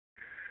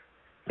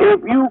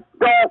If you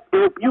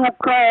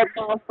call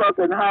my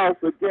fucking house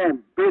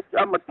again, bitch,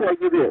 I'ma tell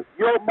you this.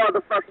 Your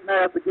motherfucking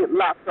ass will get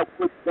locked up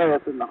with your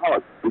ass in the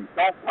heart. Don't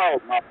call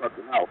my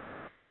fucking house.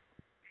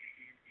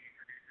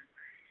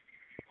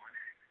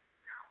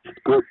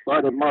 Good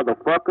buddy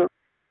motherfucker.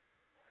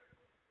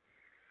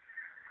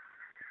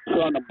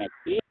 Son of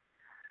a bitch.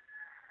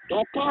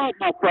 Don't call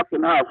my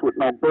fucking house with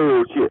no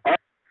bullshit.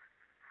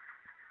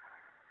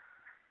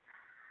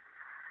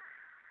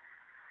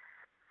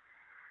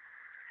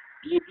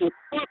 You get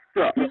fucked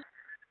up.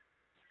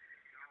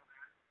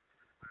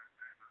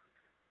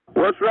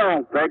 What's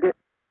wrong, faggot?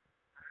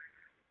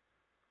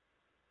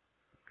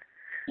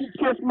 You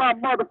kiss my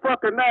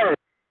motherfucking ass.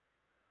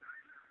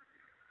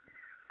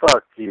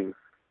 Fuck you.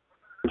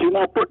 You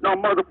won't put no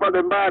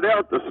motherfucking body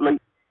else to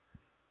sleep.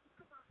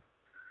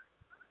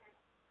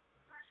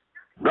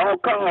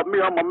 Don't call me,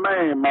 I'm a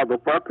man,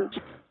 motherfucker.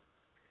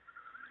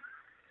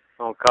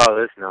 Don't call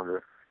this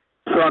number.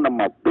 Son of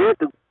a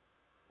bitch.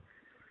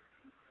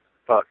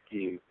 Fuck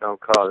you. Don't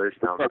call this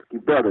number. Fuck you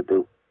better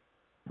do.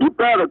 You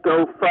better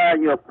go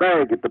find your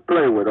faggot to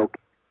play with,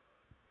 okay?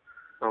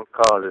 Don't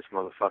call this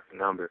motherfucking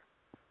number.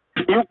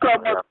 You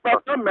come up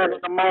fucking man in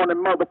the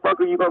morning,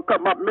 motherfucker, you gonna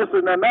come up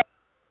missing and that.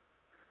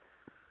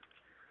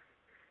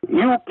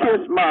 You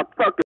kiss my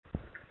fucking...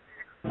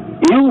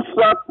 You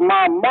suck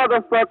my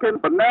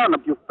motherfucking banana,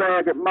 you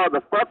faggot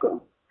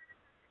motherfucker.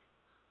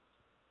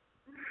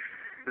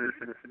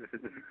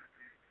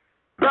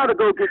 Better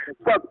go get the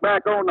fuck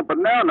back on the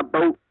banana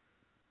boat.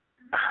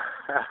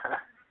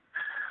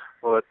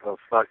 What the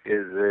fuck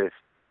is this?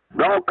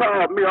 Don't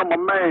call me, I'm a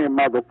man,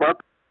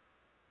 motherfucker.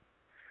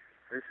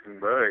 This is some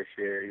bullshit.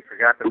 You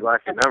forgot to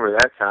block your number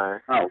that time.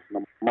 House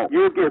no more.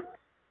 You get...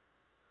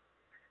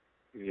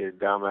 You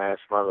dumbass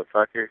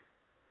motherfucker.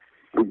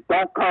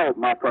 Don't call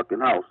my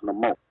fucking house no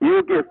more.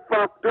 You get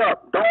fucked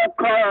up. Don't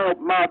call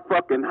my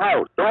fucking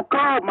house. Don't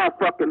call my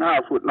fucking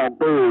house with no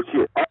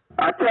bullshit.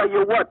 I tell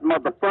you what,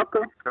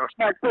 motherfucker.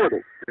 I put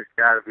it. It's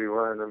gotta be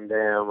one of them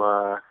damn,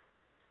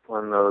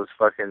 one of those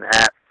fucking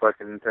app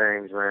fucking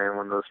things, man.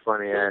 One of those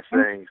funny ass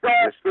things.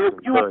 If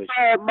you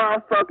call my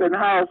fucking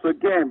house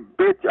again,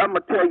 bitch, I'ma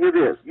tell you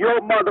this. Your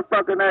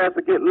motherfucking ass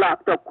will get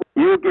locked up.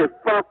 You get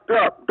fucked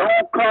up.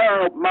 Don't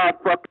call my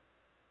fucking...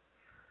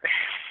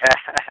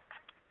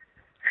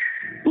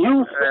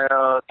 You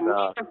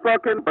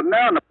motherfucking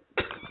banana.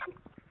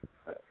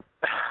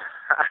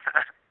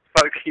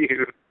 Fuck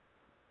you.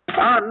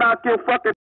 I'll knock your fucking